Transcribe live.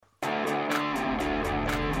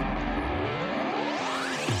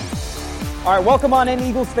All right, welcome on in,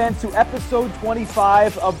 Eagles fans, to episode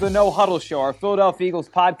 25 of the No Huddle Show, our Philadelphia Eagles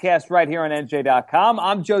podcast right here on NJ.com.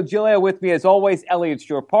 I'm Joe Giglio. With me, as always, Elliot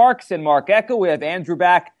Shore-Parks and Mark Eckel. We have Andrew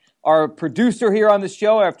back, our producer here on the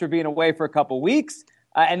show after being away for a couple weeks.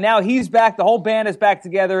 And now he's back. The whole band is back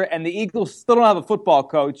together, and the Eagles still don't have a football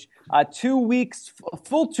coach. 2 weeks,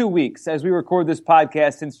 full 2 weeks, as we record this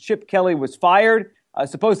podcast, since Chip Kelly was fired.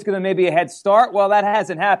 Supposed to give them maybe a head start. Well, that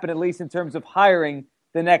hasn't happened, at least in terms of hiring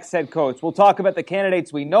the next head coach. We'll talk about the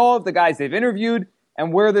candidates we know of, the guys they've interviewed,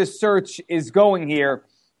 and where this search is going here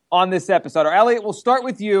on this episode. Or Elliot, we'll start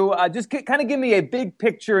with you. Just kind of give me a big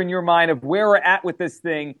picture in your mind of where we're at with this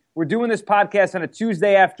thing. We're doing this podcast on a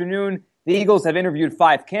Tuesday afternoon. The Eagles have interviewed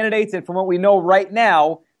 5 candidates, and from what we know right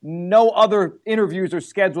now, no other interviews are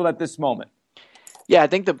scheduled at this moment. Yeah, I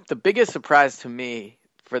think the biggest surprise to me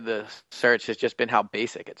for the search has just been how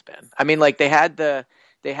basic it's been. I mean, like they had the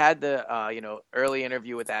early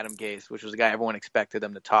interview with Adam Gase, which was a guy everyone expected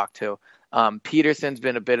them to talk to. Peterson's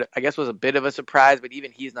been a bit of a surprise, but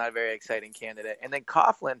even he's not a very exciting candidate. And then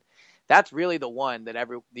Coughlin, that's really the one that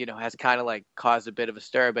has kind of like caused a bit of a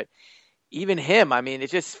stir. But even him, I mean, it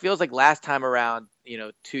just feels like last time around,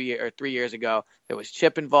 3 years ago, there was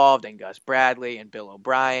Chip involved and Gus Bradley and Bill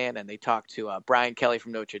O'Brien, and they talked to Brian Kelly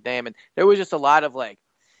from Notre Dame, and there was just a lot of like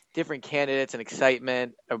different candidates and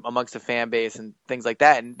excitement amongst the fan base and things like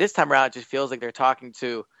that. And this time around, it just feels like they're talking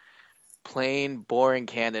to plain, boring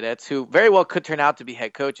candidates who very well could turn out to be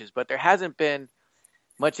head coaches, but there hasn't been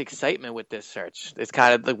much excitement with this search. It's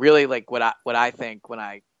kind of really like what I think when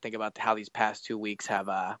I think about how these past 2 weeks have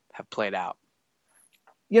played out.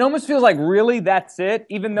 It almost feels like really that's it,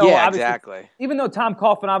 even though exactly. Even though Tom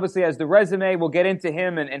Coughlin obviously has the resume, we'll get into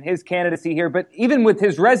him and his candidacy here, but even with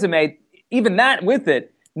his resume, even that with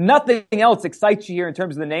it, nothing else excites you here in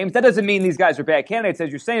terms of the names. That doesn't mean these guys are bad candidates,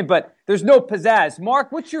 as you're saying, but there's no pizzazz.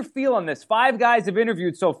 Mark, what's your feel on this? 5 guys have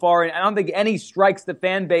interviewed so far, and I don't think any strikes the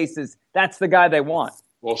fan bases. That's the guy they want.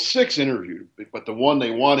 Well, 6 interviewed, but the one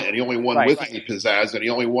they wanted, and the only one with any pizzazz, and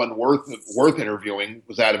the only one worth interviewing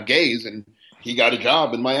was Adam Gase, and he got a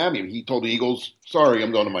job in Miami. He told the Eagles, sorry,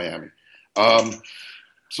 I'm going to Miami. The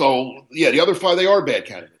other 5, they are bad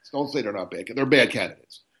candidates. Don't say they're not bad. They're bad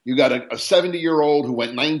candidates. You got a 70-year-old who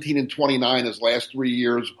went 19-29 his last 3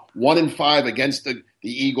 years, 1-5 against the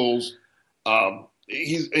Eagles. I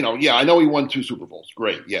know he won 2 Super Bowls.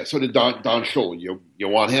 Great. Yeah, so did Don Shula. You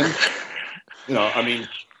want him?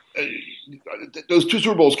 Those 2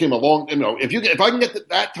 Super Bowls came along. If I can get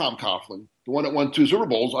that Tom Coughlin, the one that won 2 Super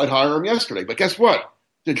Bowls, I'd hire him yesterday. But guess what?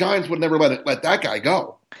 The Giants would never let that guy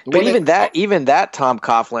go. But even that Tom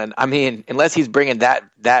Coughlin, I mean, unless he's bringing that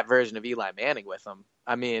version of Eli Manning with him,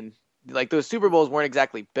 I mean, like those Super Bowls weren't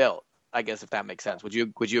exactly built, I guess, if that makes sense. Would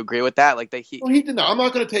you agree with that? He did not. I'm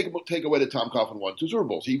not going to take away that Tom Coughlin won 2 Super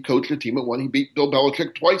Bowls. He coached a team that won. He beat Bill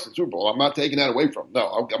Belichick twice in Super Bowl. I'm not taking that away from him. No,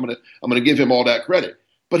 I'm going to give him all that credit.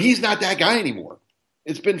 But he's not that guy anymore.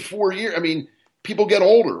 It's been 4 years. I mean, people get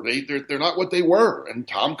older. They're not what they were. And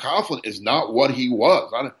Tom Coughlin is not what he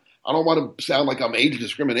was. I don't want to sound like I'm age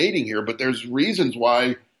discriminating here, but there's reasons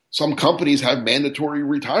why some companies have mandatory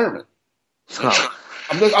retirement.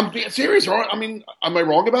 I'm being serious. I mean, am I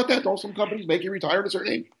wrong about that? Don't some companies make you retire at a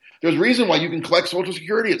certain age? There's a reason why you can collect Social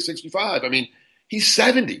Security at 65. I mean, he's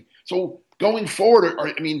 70. So going forward,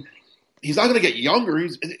 he's not going to get younger.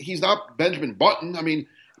 He's not Benjamin Button. I mean,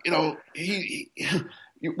 what are you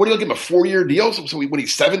going to give him, a 4-year deal? So when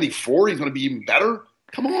he's 74, he's going to be even better?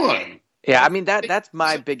 Come on. Yeah, I mean, that's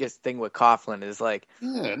my biggest thing with Coughlin is like,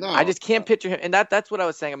 I just can't picture him. And that's what I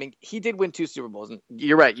was saying. I mean, he did win 2 Super Bowls. And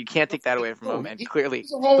you're right. You can't take that away from him. And clearly.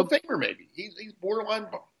 He's a Hall of Famer, maybe. He's borderline,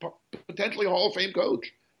 potentially a Hall of Fame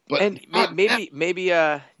coach. But maybe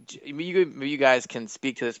you guys can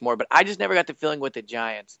speak to this more, but I just never got the feeling with the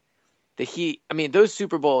Giants those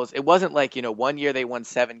Super Bowls, it wasn't like, 1 year they won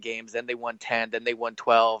 7 games, then they won 10, then they won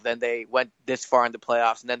 12, then they went this far in the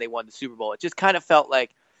playoffs, and then they won the Super Bowl. It just kind of felt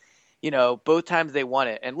like, both times they won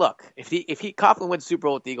it. And look, if Coughlin wins Super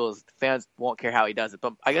Bowl with the Eagles, fans won't care how he does it.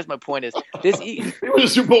 But I guess my point is this. He wins the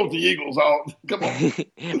Super Bowl with the Eagles. Come on.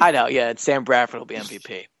 I know. Yeah, Sam Bradford will be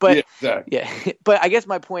MVP. But yeah, exactly. Yeah. But I guess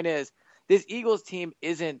my point is this Eagles team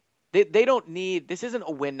isn't. They don't need – this isn't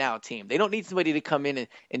a win-now team. They don't need somebody to come in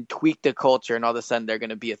and tweak the culture and all of a sudden they're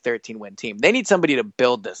going to be a 13-win team. They need somebody to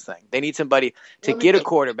build this thing. They need somebody to get a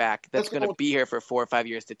quarterback that's going to be here for 4 or 5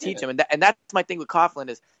 years to teach them. And that's my thing with Coughlin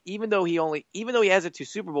is even though he has a 2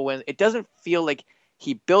 Super Bowl wins, it doesn't feel like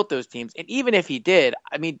he built those teams. And even if he did,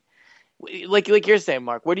 I mean, like you're saying,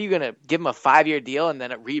 Mark, what are you going to give him a 5-year deal and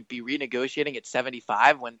then be renegotiating at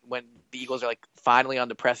 75 when the Eagles are like finally on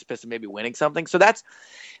the precipice of maybe winning something? So that's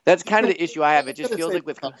kind of the issue I have. It just feels like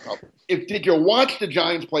did you watch the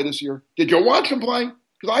Giants play this year? Did you watch them play?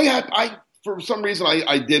 Because I for some reason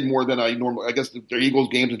I did more than I normally. I guess the Eagles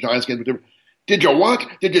games, the Giants games were different. Did you watch?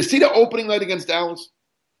 Did you see the opening night against Dallas?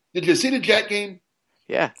 Did you see the Jet game?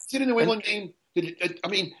 Yeah. See the New England game? Did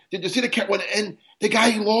you see the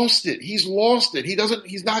guy lost it? He's lost it.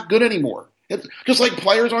 He's not good anymore. Just like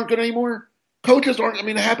players aren't good anymore, coaches aren't. I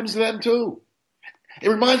mean, it happens to them too. It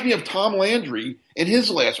reminds me of Tom Landry in his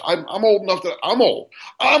last. I'm old enough that I'm old.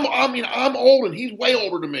 I'm old, and he's way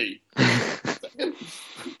older than me.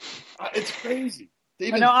 It's crazy.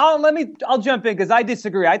 I'll jump in because I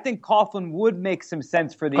disagree. I think Coughlin would make some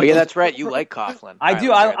sense for the. Oh yeah, that's right. You like Coughlin. I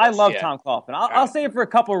do. I love Tom Coughlin. I'll say it for a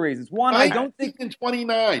couple of reasons. One, I don't think in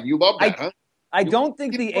 29. You love that, huh? I don't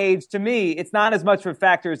think the age, to me, it's not as much of a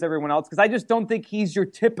factor as everyone else because I just don't think he's your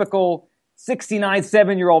typical 69,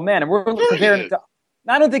 7-year-old man. And we're comparing to.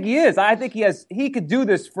 I don't think he is. I think he could do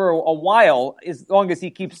this for a while as long as he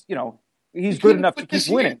keeps, he's good enough to keep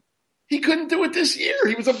winning. He couldn't do it this year.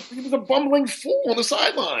 He was a bumbling fool on the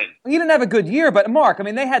sideline. He didn't have a good year, but Mark,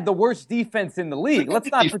 they had the worst defense in the league. Forget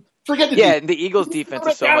the defense. The Eagles' defense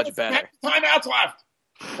is so much better. Timeouts left.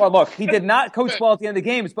 Well, look, he did not coach well at the end of the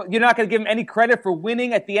games, but you're not going to give him any credit for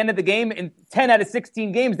winning at the end of the game. In 10 out of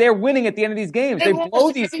 16 games, they're winning at the end of these games. They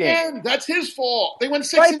blow these games. That's his fault. They went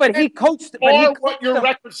 6. Right, but he coached. What your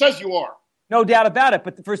record says you are. No doubt about it.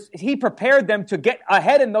 But he prepared them to get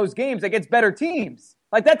ahead in those games against better teams.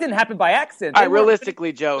 Like that didn't happen by accident. All right,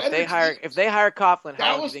 realistically, Joe, if they hire Coughlin,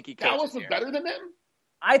 how do you think he coaches? Dallas was better than them.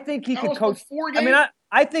 I think he could coach. 4 games?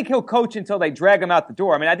 I think he'll coach until they drag him out the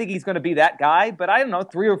door. I think he's going to be that guy, but I don't know,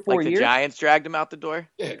 3 or 4 years. Like the Giants dragged him out the door?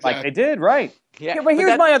 Yeah, exactly. Like they did, right. Yeah, but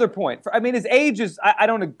here's my other point. His age is, I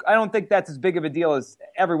don't think that's as big of a deal as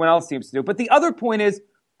everyone else seems to do. But the other point is,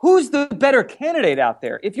 who's the better candidate out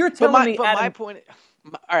there? If you're telling me Adam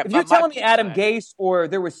Gase or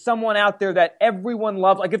there was someone out there that everyone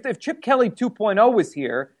loved, like if Chip Kelly 2.0 was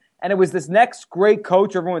here and it was this next great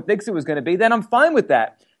coach everyone thinks it was going to be, then I'm fine with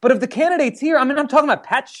that. But if the candidate's here, I'm talking about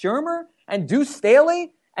Pat Shurmur and Deuce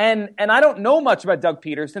Staley, and I don't know much about Doug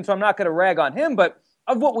Peterson, so I'm not going to rag on him, but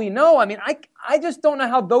of what we know, I just don't know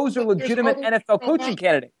how those are legitimate NFL coaching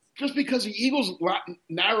candidates. Just because the Eagles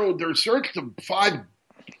narrowed their search to 5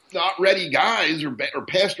 not ready guys or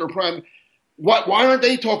past their prime, why aren't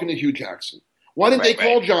they talking to Hugh Jackson? Why didn't they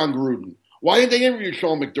call John Gruden? Why didn't they interview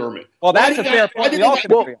Sean McDermott? Well, that's a fair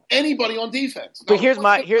point. Anybody on defense? But here's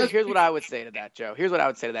what I would say to that, Joe. Here's what I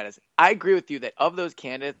would say to that is I agree with you that of those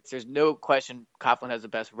candidates, there's no question Coughlin has the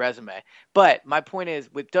best resume. But my point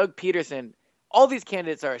is with Doug Peterson, all these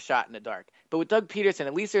candidates are a shot in the dark. But with Doug Peterson,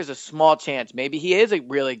 at least there's a small chance. Maybe he is a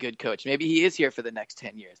really good coach. Maybe he is here for the next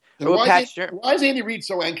 10 years. Why is Andy Reid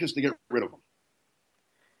so anxious to get rid of him?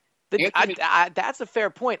 That's a fair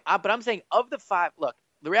point. But I'm saying of the 5, look,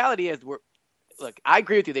 the reality is I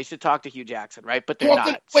agree with you. They should talk to Hugh Jackson, right? But they're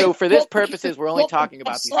not. So for this purposes, we're only talking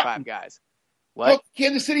about these 5 guys. What? Well,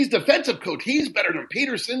 Kansas City's defensive coach, he's better than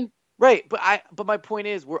Peterson. Right, but my point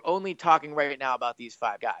is we're only talking right now about these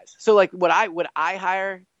 5 guys. So would I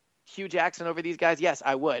hire Hugh Jackson over these guys? Yes,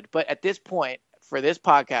 I would. But at this point, for this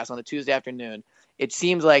podcast on the Tuesday afternoon, it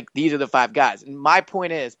seems like these are the 5 guys. And my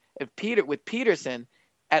point is, with Peterson,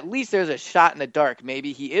 at least there's a shot in the dark.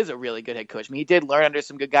 Maybe he is a really good head coach. He did learn under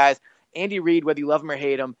some good guys. Andy Reid, whether you love him or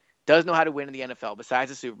hate him, does know how to win in the NFL.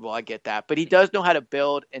 Besides the Super Bowl, I get that, but he does know how to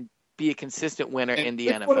build and be a consistent winner in the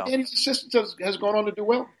NFL. What Andy's assistant has gone on to do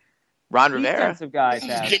well. Ron Rivera. Guys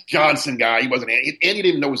Jim Johnson guy. He wasn't Andy. Andy didn't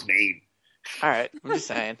even know his name. All right, I'm just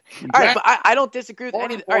saying. All right, but I don't disagree with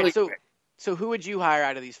any. All right, so who would you hire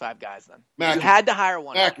out of these 5 guys then? McAdoo. You had to hire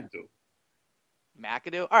one.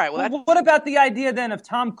 McAdoo. All right. Well, what about the idea then of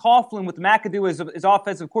Tom Coughlin with McAdoo as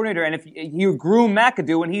offensive coordinator, and if you groom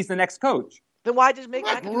McAdoo and he's the next coach? Then why just make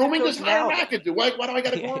McAdoo grooming? Just hire McAdoo. Why do I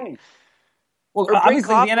got to groom? Well,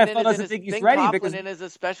 obviously the NFL doesn't think he's ready because in as a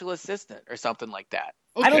special assistant or something like that.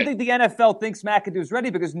 Okay. I don't think the NFL thinks McAdoo's ready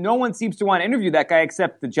because no one seems to want to interview that guy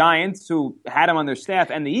except the Giants, who had him on their staff,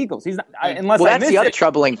 and the Eagles. He's not, unless that's the other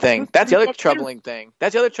troubling thing. That's the other troubling thing.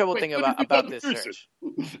 That's the other troubling thing about this search.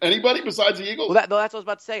 Anybody besides the Eagles? Well, that's what I was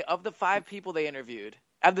about to say. Of the 5 people they interviewed,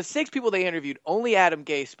 of the 6 people they interviewed, only Adam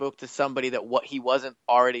Gase spoke to somebody that he wasn't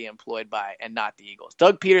already employed by, and not the Eagles.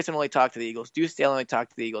 Doug Peterson only talked to the Eagles. Deuce Staley only talked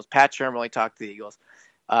to the Eagles. Pat Shurmur only talked to the Eagles.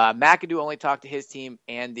 McAdoo only talked to his team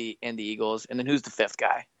and the Eagles. And then who's the 5th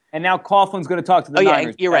guy? And now Coughlin's going to talk to the Niners. Niners.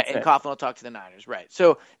 And you're right. And Coughlin will talk to the Niners. Right.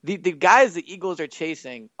 So the guys the Eagles are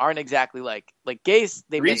chasing aren't exactly like Gase.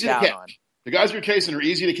 They missed out on. The guys you're chasing are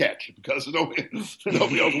easy to catch because nobody else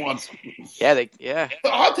wants them. Yeah.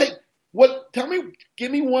 I'll take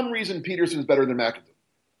give me one reason Peterson's better than McAdoo.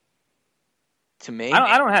 To me,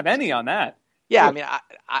 I don't have any on that. Yeah, I mean,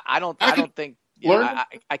 I don't think.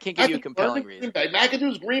 I can't give you a compelling reason.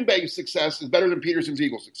 McAdoo's Green Bay success is better than Peterson's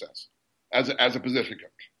Eagles success as a position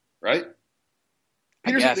coach, right?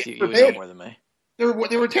 Peterson, I guess you know more than me. They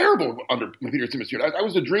were terrible under Peterson this year. I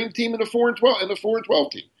was a dream team in the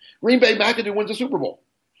 4-12 team. Green Bay, McAdoo wins the Super Bowl.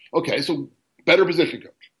 Okay, so better position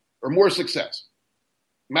coach or more success.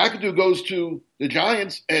 McAdoo goes to the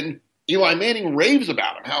Giants and Eli Manning raves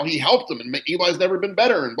about him, how he helped him, and Eli's never been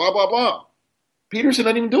better, and blah, blah, blah. Peterson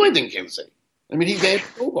doesn't even do anything in Kansas City. I mean, he's a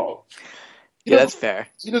football. Yeah, that's fair.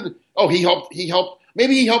 He doesn't. Oh, he helped.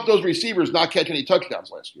 Maybe he helped those receivers not catch any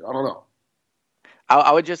touchdowns last year. I don't know.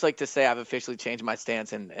 I would just like to say I've officially changed my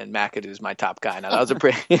stance, and McAdoo's my top guy. Now that was a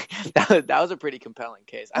pretty that was a pretty compelling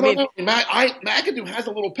case. McAdoo has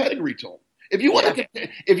a little pedigree to him. If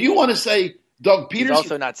you want to say Doug Peterson, he's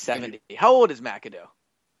also not 70. How old is McAdoo?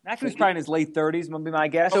 McAdoo's probably in his late 30s, would be my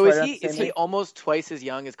guess. So is he almost twice as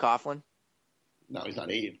young as Coughlin? No, he's not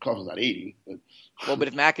 80. Coughlin's not 80. But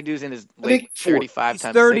if McAdoo's in his late 35 he's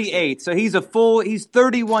times 38, 60. So he's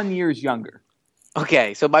 31 years younger.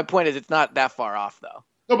 Okay, so my point is it's not that far off, though.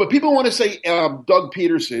 No, but people want to say Doug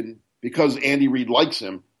Peterson because Andy Reid likes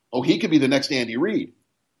him. Oh, he could be the next Andy Reid.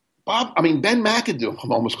 Ben McAdoo.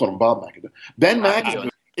 I'm almost calling him Bob McAdoo. Ben McAdoo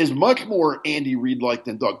is much more Andy Reid-like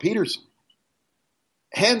than Doug Peterson.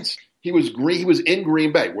 Hence, he was in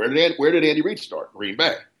Green Bay. Where did Andy Reid start? Green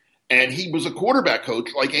Bay. And he was a quarterback coach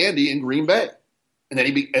like Andy in Green Bay. And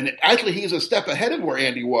then actually he's a step ahead of where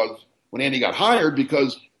Andy was when Andy got hired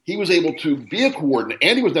because he was able to be a coordinator.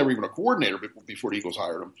 Andy was never even a coordinator before the Eagles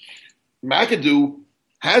hired him. McAdoo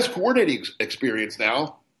has coordinating experience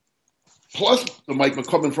now, plus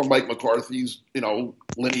coming from Mike McCarthy's,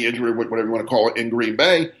 lineage or whatever you want to call it in Green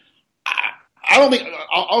Bay. I don't think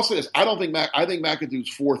I'll say this. I think McAdoo's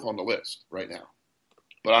fourth on the list right now.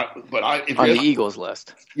 If on the Eagles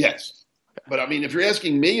list, yes. But I mean, if you're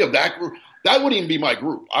asking me of that group, that wouldn't even be my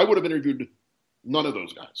group. I would have interviewed none of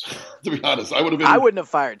those guys. To be honest, I wouldn't have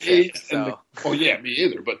fired Chip. So. Me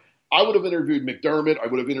either. But I would have interviewed McDermott. I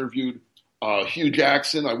would have interviewed Hugh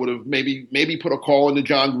Jackson. I would have maybe put a call into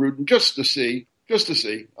John Gruden just to see. I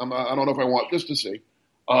don't know if I want just to see.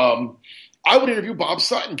 I would interview Bob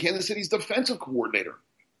Sutton, Kansas City's defensive coordinator.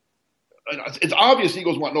 It's obvious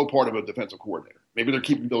Eagles want no part of a defensive coordinator. Maybe they're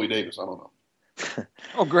keeping Billy Davis. I don't know.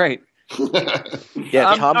 Oh, great.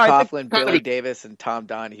 Yeah, Tom Coughlin, Billy Davis, and Tom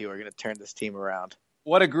Donahue are going to turn this team around.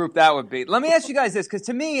 What a group that would be. Let me ask you guys this, because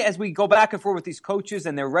to me, as we go back and forth with these coaches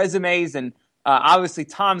and their resumes, and obviously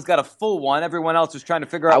Tom's got a full one. Everyone else is trying to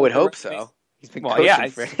figure out. I would hope so. He's been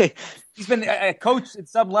coaching he's been a coach at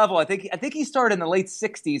some level. I think he started in the late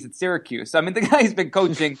 60s at Syracuse. I mean, the guy's been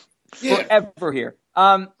coaching forever here.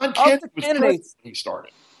 Of the candidates, he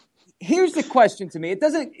started. Here's the question to me.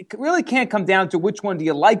 It really can't come down to which one do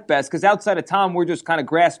you like best, because outside of Tom, we're just kind of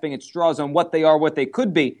grasping at straws on what they are, what they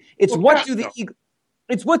could be. It's what do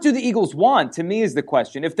the Eagles want, to me, is the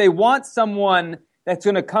question. If they want someone that's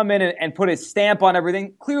going to come in and put his stamp on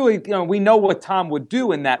everything, clearly, we know what Tom would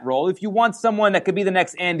do in that role. If you want someone that could be the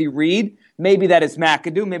next Andy Reid, maybe that is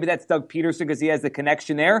McAdoo, maybe that's Doug Peterson because he has the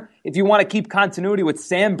connection there. If you want to keep continuity with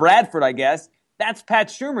Sam Bradford, I guess, that's Pat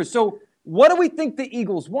Shurmur. So what do we think the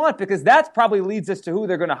Eagles want? Because that probably leads us to who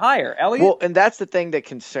they're going to hire. Elliot? Well, and that's the thing that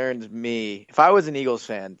concerns me. If I was an Eagles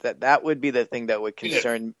fan, that would be the thing that would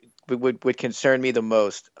concern me the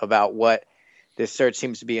most about what this search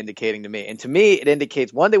seems to be indicating to me. And to me, it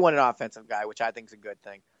indicates, one, they want an offensive guy, which I think is a good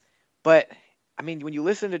thing. But, I mean, when you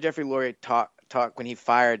listen to Jeffrey Lurie talk when he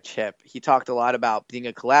fired Chip, he talked a lot about being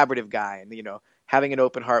a collaborative guy and, having an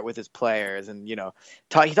open heart with his players. And, he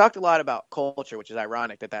talked a lot about culture, which is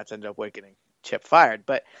ironic that that's ended up getting Chip fired.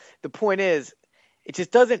 But the point is, it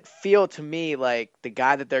just doesn't feel to me like the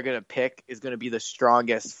guy that they're going to pick is going to be the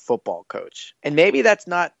strongest football coach. And maybe that's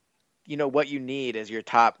not, what you need as your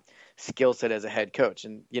top skill set as a head coach.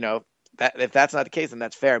 And, if that's not the case, then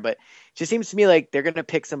that's fair. But it just seems to me like they're going to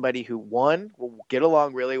pick somebody who, one, will get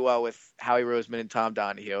along really well with Howie Roseman and Tom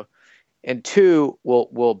Donahue, and two,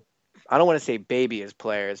 will I don't want to say baby his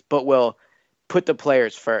players, but will put the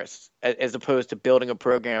players first as opposed to building a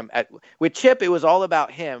program. With Chip, it was all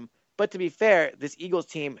about him. But to be fair, this Eagles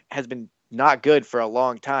team has been not good for a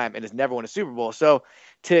long time and has never won a Super Bowl. So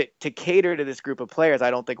to cater to this group of players,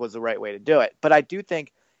 I don't think was the right way to do it. But I do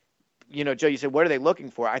think, Joe, you said, what are they looking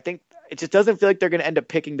for? I think it just doesn't feel like they're going to end up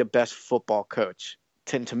picking the best football coach.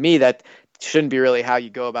 To me, that shouldn't be really how you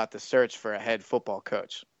go about the search for a head football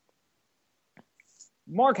coach.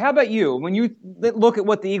 Mark, how about you? When you look at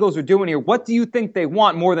what the Eagles are doing here, what do you think they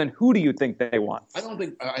want more than who do you think they want? I don't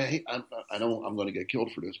think I know I'm going to get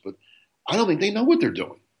killed for this, but I don't think they know what they're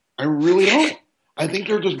doing. I really don't. I think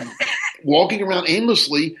they're just walking around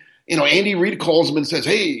aimlessly. Andy Reid calls them and says,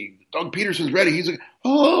 "Hey, Doug Peterson's ready." He's like,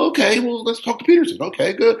 "Oh, okay. Well, let's talk to Peterson."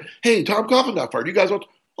 Okay, good. Hey, Tom Coughlin got fired. You guys want?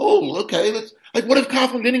 Oh, okay. What if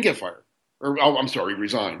Coughlin didn't get fired? Or I'm sorry,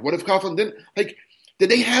 resigned. What if Coughlin didn't? Did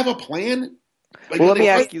they have a plan? Well, let me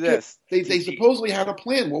ask you this. They supposedly had a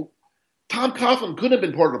plan. Well, Tom Coughlin couldn't have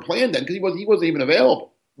been part of the plan then because he wasn't even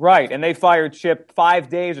available. Right, and they fired Chip 5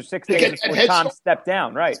 days or 6 days before Tom stepped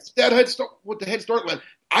down. Right. That head start with the head start.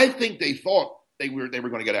 I think they thought they were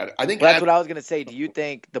going to get at it. I think that's what I was going to say. Do you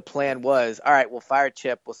think the plan was, all right, we'll fire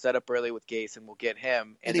Chip, we'll set up early with Gase, and we'll get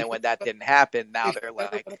him? And then when that didn't happen, now they're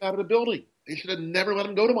like, let him out of the building. They should have never let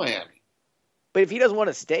him go to Miami. But if he doesn't want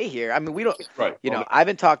to stay here, I mean, we don't. Right. I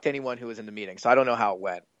haven't talked to anyone who was in the meeting, so I don't know how it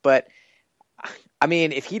went. But I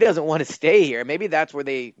mean, if he doesn't want to stay here, maybe that's where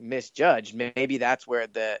they misjudged. Maybe that's where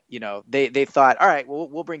they thought, all right, well,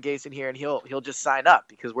 we'll bring Gase in here and he'll just sign up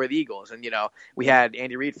because we're the Eagles. And we had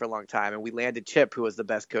Andy Reid for a long time, and we landed Chip, who was the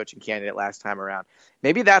best coaching candidate last time around.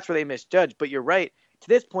 Maybe that's where they misjudged. But you're right. To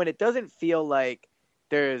this point, it doesn't feel like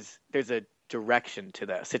there's a direction to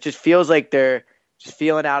this. It just feels like they're just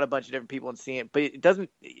feeling out a bunch of different people and seeing it. But it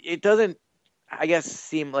doesn't. I guess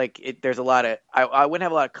seem like there's a lot of I wouldn't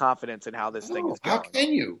have a lot of confidence in how this thing is going. How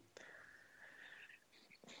can you?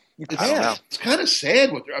 It's kind of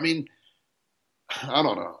sad. I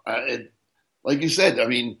don't know. Like you said,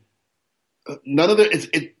 none of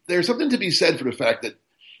there's something to be said for the fact that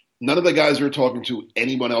none of the guys they're talking to,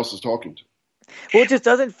 anyone else is talking to. Well, it just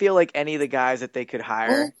doesn't feel like any of the guys that they could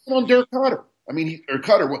hire. On Derek Carter.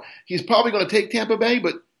 Cutter. He's probably going to take Tampa Bay,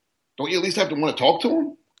 but don't you at least have to want to talk to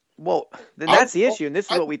him? Well, then that's the issue, and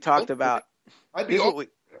this is what we talked about. I was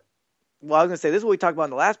going to say, this is what we talked about in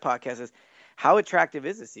the last podcast, is how attractive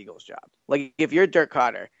is this Eagles job? Like, if you're Dirk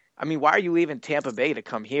Carter, why are you leaving Tampa Bay to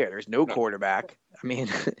come here? There's no quarterback.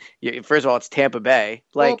 First of all, it's Tampa Bay.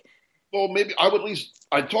 Well, maybe I would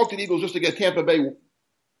I'd talk to the Eagles just to get Tampa Bay.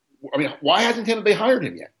 Why hasn't Tampa Bay hired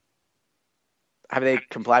him yet? Have they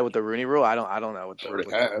complied with the Rooney Rule? I don't know. Sure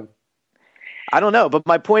they have. I don't know, but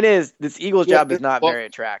my point is, this Eagles job is not very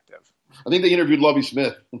attractive. I think they interviewed Lovie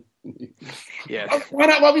Smith. Yeah. Why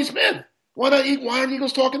not Lovie Smith? Why aren't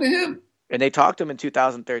Eagles talking to him? And they talked to him in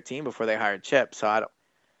 2013 before they hired Chip, so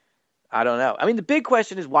I don't know. The big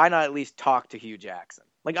question is, why not at least talk to Hugh Jackson?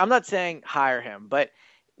 I'm not saying hire him, but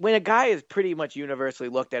when a guy is pretty much universally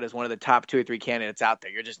looked at as one of the top 2 or 3 candidates out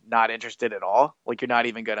there, you're just not interested at all. You're not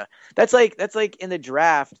even gonna. That's like in the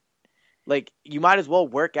draft. You might as well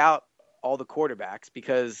work out all the quarterbacks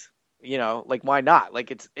because why not?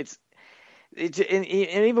 It's and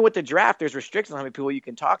even with the draft, there's restrictions on how many people you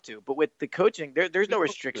can talk to. But with the coaching, there's no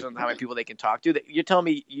restrictions on how many people they can talk to. You're telling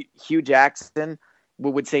me Hugh Jackson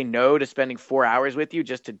would say no to spending 4 hours with you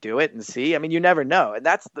just to do it and see? You never know. And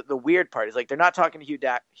that's the weird part is they're not talking to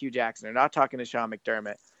Hugh Jackson. They're not talking to Sean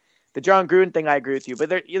McDermott. The John Gruden thing, I agree with you,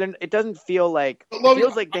 but it doesn't feel like it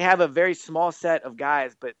feels like they have a very small set of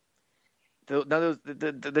guys, but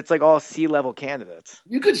that's all C-level candidates.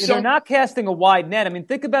 They're not casting a wide net.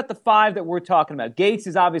 Think about the 5 that we're talking about. Gates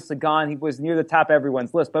is obviously gone. He was near the top of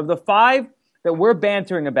everyone's list. But of the 5 that we're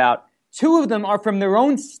bantering about, 2 of them are from their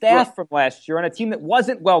own staff from last year on a team that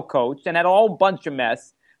wasn't well coached and had a whole bunch of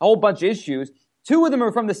mess, a whole bunch of issues. 2 of them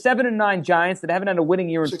are from the 7-9 Giants that haven't had a winning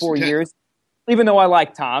year in 4 years, even though I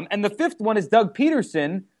like Tom. And the 5th one is Doug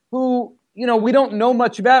Peterson, who we don't know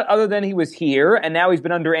much about other than he was here, and now he's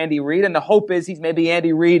been under Andy Reid, and the hope is he's maybe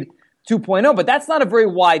Andy Reid 2.0. But that's not a very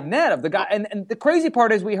wide net of the guy. And the crazy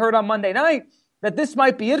part is we heard on Monday night that this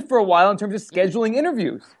might be it for a while in terms of scheduling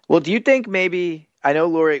interviews. Well, do you think maybe – I know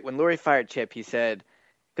when Lurie fired Chip, he said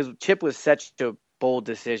 – because Chip was such a bold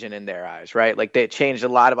decision in their eyes, right? They changed a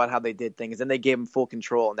lot about how they did things, and they gave him full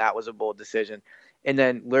control, and that was a bold decision. And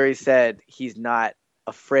then Lurie said he's not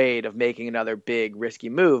afraid of making another big risky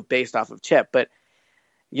move based off of Chip. But,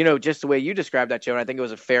 just the way you described that, Joe, and I think it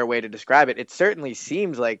was a fair way to describe it, it certainly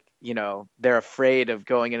seems like, they're afraid of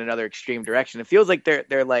going in another extreme direction. It feels like they're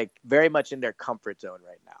very much in their comfort zone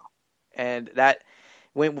right now. And that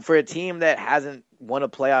for a team that hasn't won a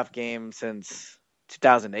playoff game since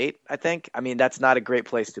 2008, I think, that's not a great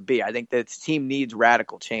place to be. I think that this team needs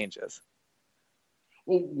radical changes.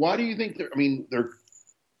 Well, why do you think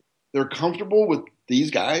they're comfortable with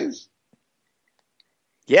these guys?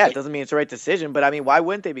 Yeah, it doesn't mean it's the right decision, but I mean, why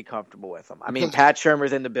wouldn't they be comfortable with him? I mean, Pat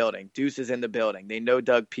Shurmur's in the building. Deuce is in the building. They know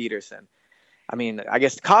Doug Peterson. I mean, I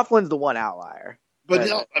guess Coughlin's the one outlier. But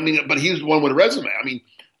no, but he's the one with a resume. I mean,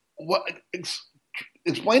 what?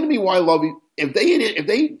 Explain to me why Lovie.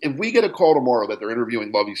 If we get a call tomorrow that they're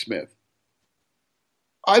interviewing Lovie Smith,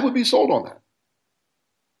 I would be sold on that.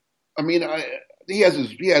 I mean, he has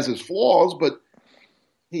his flaws, but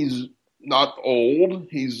he's not old.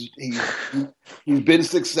 He's been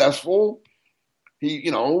successful.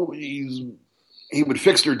 He would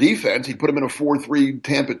fix their defense. He'd put them in a 4-3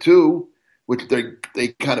 Tampa 2, which they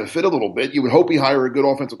kind of fit a little bit. You would hope he hire a good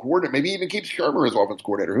offensive coordinator. Maybe even keeps Shurmur as offensive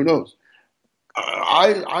coordinator. Who knows?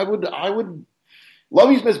 I would.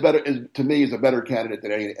 Lovie Smith to me is a better candidate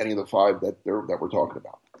than any of the five that we're talking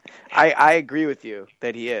about. I agree with you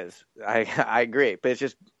that he is. I agree, but it's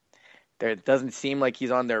just it doesn't seem like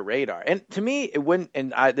he's on their radar. And to me, it wouldn't.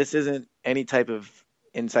 And this isn't any type of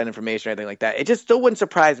inside information or anything like that. It just still wouldn't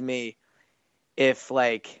surprise me if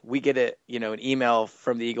like we get an email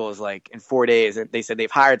from the Eagles like in 4 days and they said they've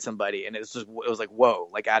hired somebody and it was like whoa,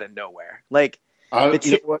 like out of nowhere. Like you know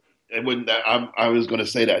what? It wouldn't. I was going to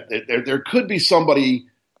say that there could be somebody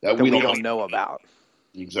that we don't know about.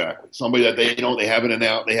 Exactly, somebody that they haven't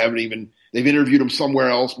announced. They've interviewed him somewhere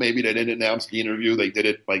else. Maybe they didn't announce the interview. They did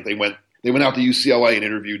it like they went out to UCLA and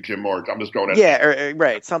interviewed Jim March. I'm just throwing that.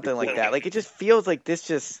 Right, something like that. Like it just feels like this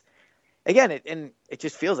just. Again, it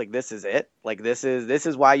just feels like this is it. Like this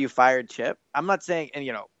is why you fired Chip. I'm not saying, and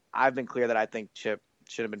I've been clear that I think Chip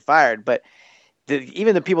should have been fired, but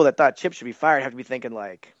even the people that thought Chip should be fired have to be thinking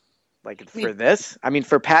like for this. I mean,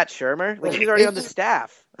 for Pat Shurmur, like he's already on the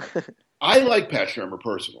staff. I like Pat Shurmur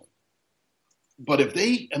personally, but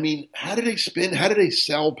how do they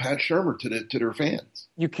sell Pat Shurmur to their fans?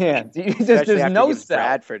 You can't. There's no sell.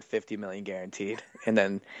 Bradford $50 million guaranteed, and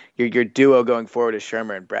then your duo going forward is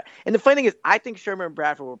Shurmur and Brad. And the funny thing is, I think Shurmur and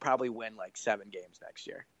Bradford will probably win like 7 games next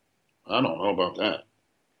year. I don't know about that.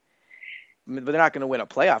 But they're not going to win a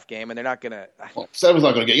playoff game, and they're not going to. Well, 7's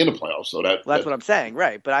not going to get in the playoffs, so that's what I'm saying,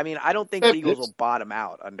 right? But I mean, I don't think the Eagles will bottom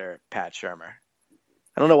out under Pat Shurmur.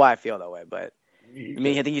 I don't know why I feel that way, but I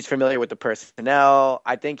mean, I think he's familiar with the personnel.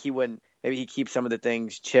 I think he wouldn't. Maybe he keeps some of the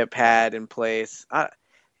things Chip had in place.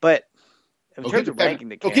 But in terms of ranking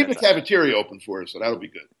the candidates, keep the cafeteria open for us, so that'll be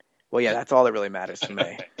good. Well, yeah, that's all that really matters to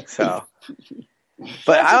me. So,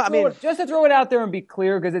 but I mean, just to throw it out there and be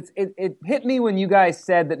clear, because it hit me when you guys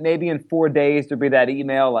said that maybe in 4 days there'd be that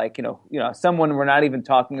email, like someone we're not even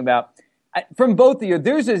talking about. From both of you,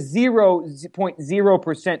 there's a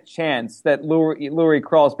 0.0% chance that Lurie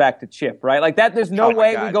crawls back to Chip, right? Like that. There's no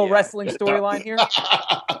way we go wrestling storyline here.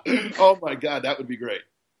 Oh my God, that would be great.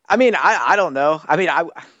 I mean, I don't know. I mean, I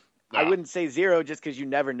wouldn't say 0 just because you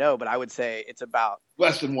never know, but I would say it's about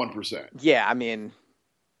less than 1%. Yeah, I mean,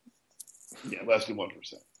 less than 1%,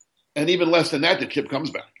 and even less than that, the Chip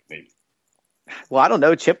comes back maybe. Well, I don't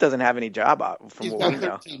know. Chip doesn't have any job out from what we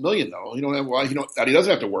know. $13 million though. He doesn't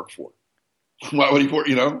have to work for. Why would he work?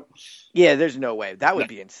 Yeah, there's no way. That would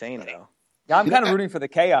be insane though. Yeah, I'm kind of rooting for the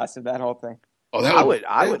chaos of that whole thing. Oh, I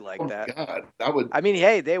would like that. God, that would. I mean,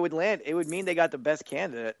 hey, they would land. It would mean they got the best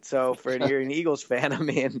candidate. So for you're an Eagles fan, I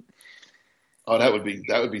mean. Oh, that would be.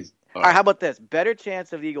 All right, how about this? Better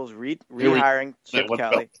chance of the Eagles rehiring Chip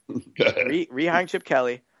Kelly, rehiring Chip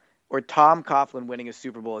Kelly, or Tom Coughlin winning a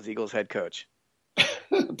Super Bowl as Eagles head coach.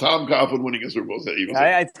 Tom Coughlin winning a Super Bowl as Eagles.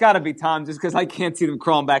 It's got to be Tom, just because I can't see them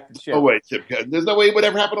crawling back to Chip. Oh wait, Chip Kelly. There's no way it would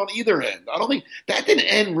ever happen on either end. I don't think that didn't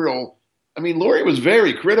end real. I mean, Lurie was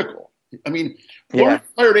very critical. I mean, Lurie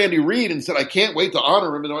hired Andy Reid and said, "I can't wait to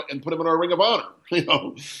honor him and put him in our Ring of Honor."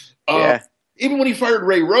 Even when he fired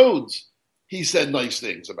Ray Rhodes, he said nice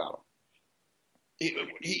things about him.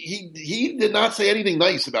 He did not say anything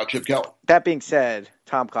nice about Chip Kelly. That being said,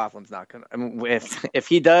 Tom Coughlin's not going to. I mean, if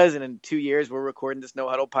he does, and in 2 years we're recording this No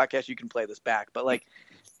Huddle podcast, you can play this back. But like,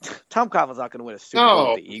 Tom Coughlin's not going to win a Super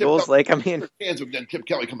Bowl with the Eagles. Like, I mean, fans of Chip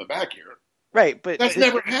Kelly coming back here, right? But that's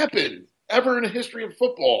never happened ever in the history of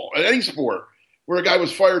football, in any sport, where a guy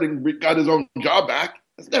was fired and got his own job back.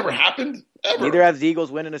 That's never happened. Ever. Neither has the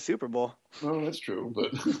Eagles winning a Super Bowl. No, that's true. But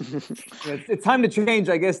it's time to change,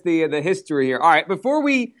 I guess, the history here. All right, before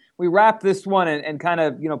we wrap this one and kind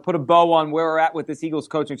of put a bow on where we're at with this Eagles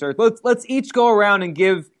coaching search, let's each go around and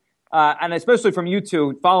give, and especially from you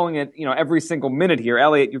two, following it every single minute here.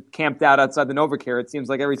 Elliot, you're camped out outside the NovaCare. It seems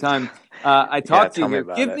like every time I talk to you here.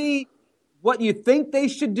 Give me what you think they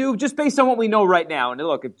should do, just based on what we know right now. And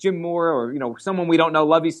look, if Jim Moore or someone we don't know,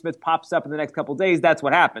 Lovie Smith, pops up in the next couple of days, that's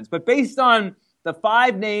what happens. But based on the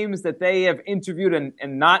 5 names that they have interviewed and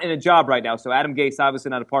not in a job right now, so Adam Gase obviously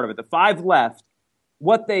not a part of it, the 5 left,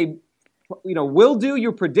 what they will do,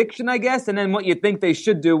 your prediction, I guess, and then what you think they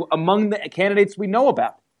should do among the candidates we know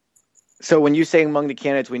about. So when you say among the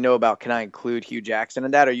candidates we know about, can I include Hugh Jackson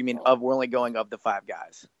in that, or you mean we're only going of the 5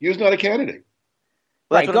 guys? Hugh's not a candidate.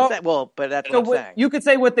 Well, that's what I'm saying. Well, but that's what I'm saying. You could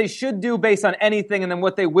say what they should do based on anything, and then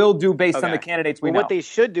what they will do based on the candidates we know. What they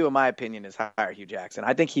should do, in my opinion, is hire Hugh Jackson.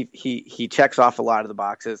 I think he checks off a lot of the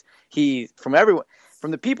boxes.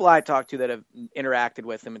 From the people I talked to that have interacted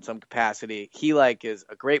with him in some capacity, he is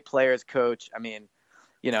a great players coach. I mean,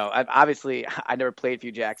 I never played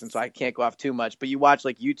Hugh Jackson, so I can't go off too much. But you watch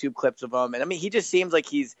YouTube clips of him, and I mean, he just seems like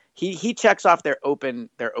he checks off their open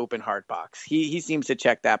heart box. He seems to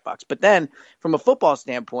check that box. But then, from a football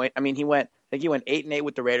standpoint, I mean, he went 8-8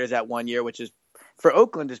 with the Raiders that one year, which is for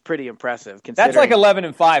Oakland is pretty impressive. That's like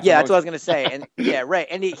 11-5. Yeah, that's what I was gonna say. And yeah, right.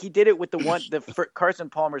 And he did it with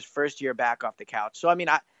Carson Palmer's first year back off the couch. So I mean,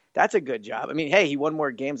 that's a good job. I mean, hey, he won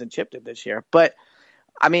more games than Chip did this year, but.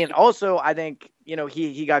 I mean, also, I think,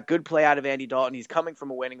 he got good play out of Andy Dalton. He's coming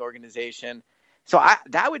from a winning organization. So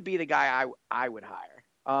that would be the guy I would hire.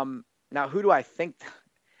 Now, who do I think?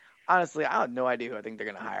 Honestly, I have no idea who I think they're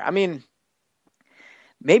going to hire. I mean,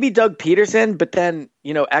 maybe Doug Peterson, but then,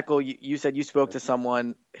 Echo, you said you spoke to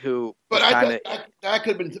someone who. But that could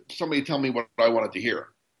have been somebody telling me what I wanted to hear.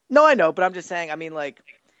 No, I know, but I'm just saying, I mean, I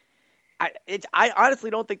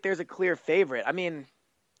honestly don't think there's a clear favorite. I mean,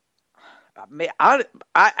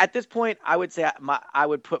 at this point, I would say I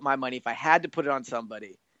would put my money, if I had to put it on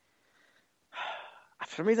somebody.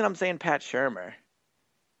 For some reason, I'm saying Pat Shurmur,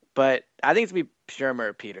 but I think it's going to be Shurmur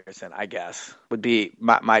or Peterson, I guess, would be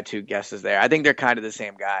my 2 guesses there. I think they're kind of the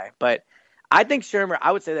same guy, but I think Shurmur,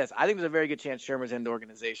 I would say this, I think there's a very good chance Shurmur's in the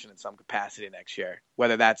organization in some capacity next year,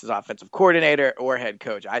 whether that's as offensive coordinator or head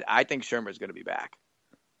coach. I think Shurmur's going to be back.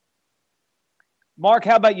 Mark,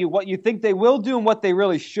 how about you? What you think they will do and what they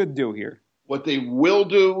really should do here? What they will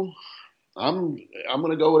do, I'm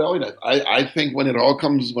going to go with Elliott. I think when it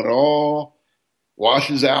all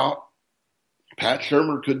washes out, Pat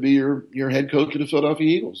Shurmur could be your head coach of the Philadelphia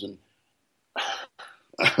Eagles, and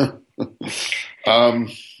and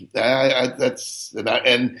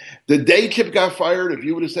the day Chip got fired, if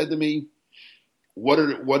you would have said to me,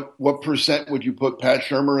 what percent would you put Pat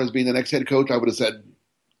Shurmur as being the next head coach? I would have said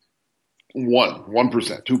 1%,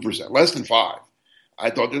 2%, less than 5%. I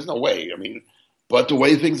thought there's no way. I mean, but the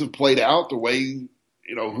way things have played out, the way,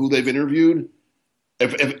 who they've interviewed,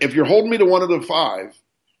 if you're holding me to one of the 5,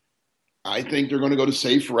 I think they're going to go to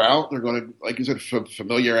safe route. They're going to, like you said,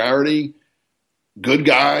 familiarity, good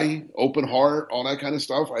guy, open heart, all that kind of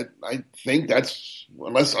stuff. I think that's,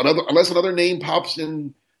 unless another name pops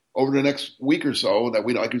in over the next week or so that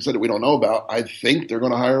like you said, that we don't know about, I think they're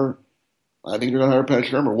going to hire Pat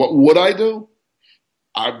Shurmur. What would I do?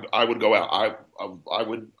 I would go out. I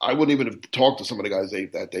wouldn't even have talked to some of the guys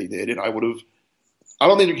that they did, and I would have. I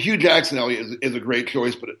don't think Hugh Jackson, Elliott, is a great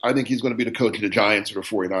choice, but I think he's going to be the coach of the Giants or the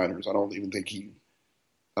 49ers. I don't even think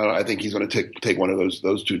I think he's going to take one of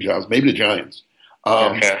those 2 jobs, maybe the Giants.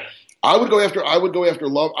 I would go after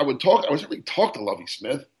Love. I would certainly talk to Lovie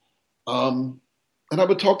Smith, and I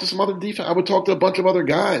would talk to some other defense. I would talk to a bunch of other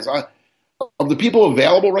guys. Of the people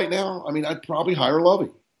available right now, I mean, I'd probably hire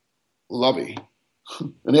Lovie.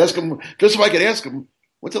 And ask him, just so I could ask him,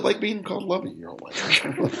 what's it like being called Lovie your whole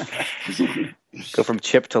life? Go from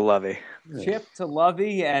Chip to Lovie. Chip to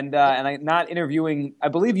Lovie, and I'm not interviewing. I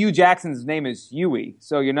believe Hugh Jackson's name is Huey,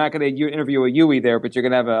 so you're not going to interview a Huey there, but you're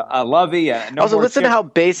going to have a Lovie. Also, listen to how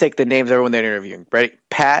basic the names are when they're interviewing. Right?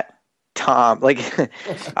 Pat, Tom, I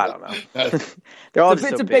don't know. They're all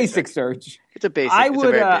it's a basic search. It's a basic. I search.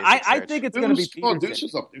 think it's going to be Peterson. Deuce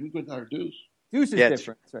is up there. We couldn't hire Deuce. Deuce is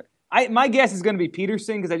different. Right. My guess is going to be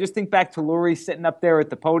Peterson because I just think back to Lurie sitting up there at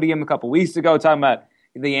the podium a couple weeks ago talking about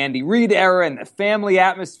the Andy Reid era and the family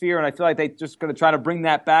atmosphere, and I feel like they're just going to try to bring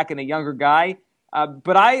that back in a younger guy.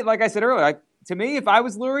 But like I said earlier, to me, if I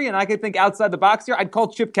was Lurie and I could think outside the box here, I'd call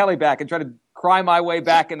Chip Kelly back and try to cry my way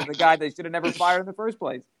back into the guy they should have never fired in the first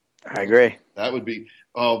place. I agree. That would be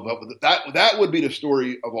that would be the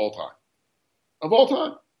story of all time. Of all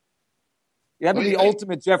time. That would be the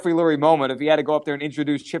ultimate Jeffrey Lurie moment if he had to go up there and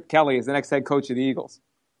introduce Chip Kelly as the next head coach of the Eagles.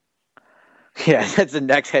 Yeah, that's the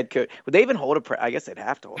next head coach. Would they even hold a I guess they'd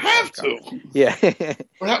have to hold Yeah.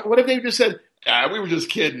 What if they just said, we were just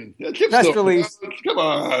kidding. Press release. Come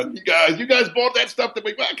on, you guys bought that stuff that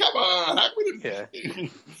we bought. Come on.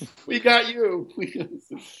 We got you.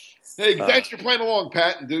 Hey, thanks for playing along,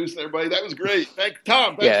 Pat and Deuce and everybody. That was great. Thanks,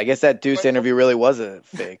 Tom. Yeah, I guess that Deuce interview really was a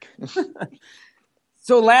fake.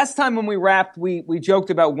 So last time when we wrapped, we joked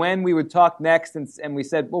about when we would talk next, and we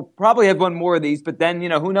said we'll probably have one more of these. But then,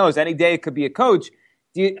 who knows? Any day it could be a coach.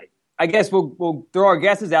 I guess we'll throw our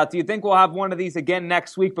guesses out. Do you think we'll have one of these again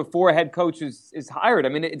next week before a head coach is hired? I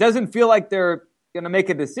mean, it doesn't feel like they're going to make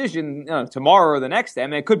a decision tomorrow or the next day. I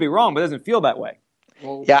mean, it could be wrong, but it doesn't feel that way.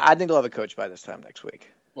 Well, yeah, I think they'll have a coach by this time next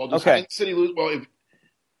week. Well, does Kansas City lose?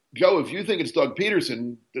 Well, if you think it's Doug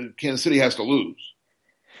Peterson, Kansas City has to lose.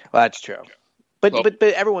 Well, that's true. But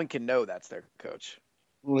everyone can know that's their coach.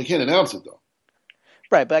 Well, they can't announce it, though.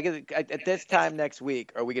 Right, but at this time next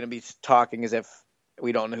week, are we going to be talking as if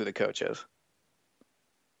we don't know who the coach is?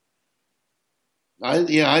 I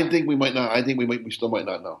think we might not. I think we still might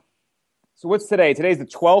not know. So what's today? Today's the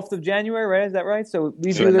 12th of January, right? Is that right? So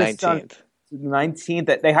we do this 19th. The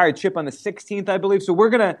 19th. They hired Chip on the 16th, I believe. So we're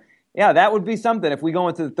going to, that would be something if we go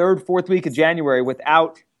into the third, fourth week of January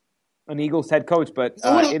without an Eagles head coach. But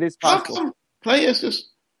it is possible. Can I ask this?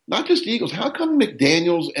 Not just the Eagles. How come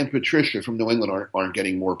McDaniels and Patricia from New England aren't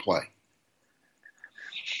getting more play?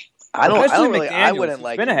 I wouldn't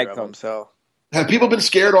like either of them. So have people been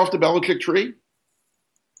scared off the Belichick tree?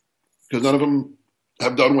 Because none of them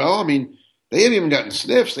have done well. I mean, they haven't even gotten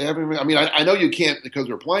sniffs. They haven't. I mean, I know you can't because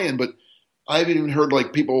they're playing, but I haven't even heard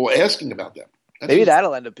like people asking about them. Maybe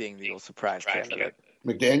that'll end up being the Eagles' surprise candidate.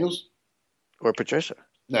 McDaniels or Patricia?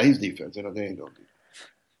 No, he's defense. They ain't going defense.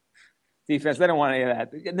 Defense. They don't want any of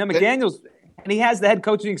that. Now McDaniels, and he has the head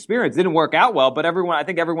coaching experience. Didn't work out well, but I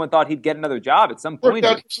think everyone thought he'd get another job at some point. Worked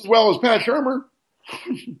out just as well as Pat Shurmur.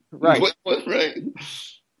 Right. Right.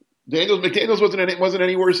 McDaniels wasn't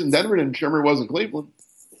any worse in Denver than Shurmur was in Cleveland.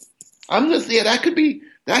 That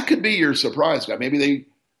could be your surprise guy. Maybe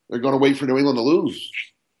they're going to wait for New England to lose,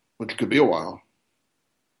 which could be a while.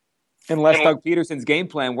 Unless Doug Peterson's game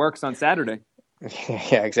plan works on Saturday.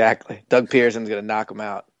 Yeah, exactly. Doug Peterson's going to knock them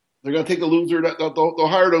out. They're going to take the loser. They'll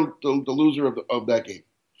hire the loser of that game.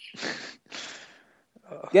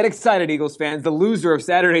 Get excited, Eagles fans. The loser of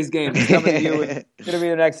Saturday's game is coming to you. It's going to be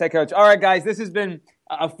the next head coach. All right, guys, this has been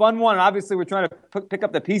a fun one. Obviously, we're trying to pick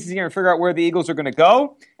up the pieces here and figure out where the Eagles are going to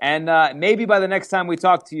go. And maybe by the next time we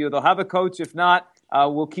talk to you, they'll have a coach. If not,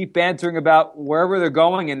 we'll keep bantering about wherever they're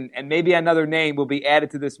going, and maybe another name will be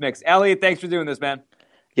added to this mix. Elliot, thanks for doing this, man.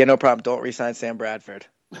 Yeah, no problem. Don't re-sign Sam Bradford.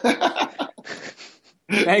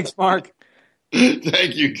 Thanks, Mark.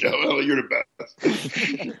 Thank you, Joe. You're the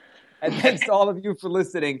best. And thanks to all of you for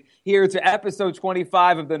listening here to episode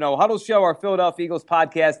 25 of the No Huddle Show, our Philadelphia Eagles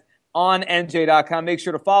podcast on NJ.com. Make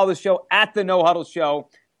sure to follow the show at the No Huddle Show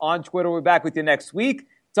on Twitter. We'll be back with you next week.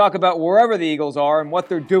 Talk about wherever the Eagles are and what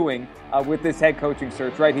they're doing with this head coaching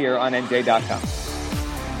search right here on NJ.com.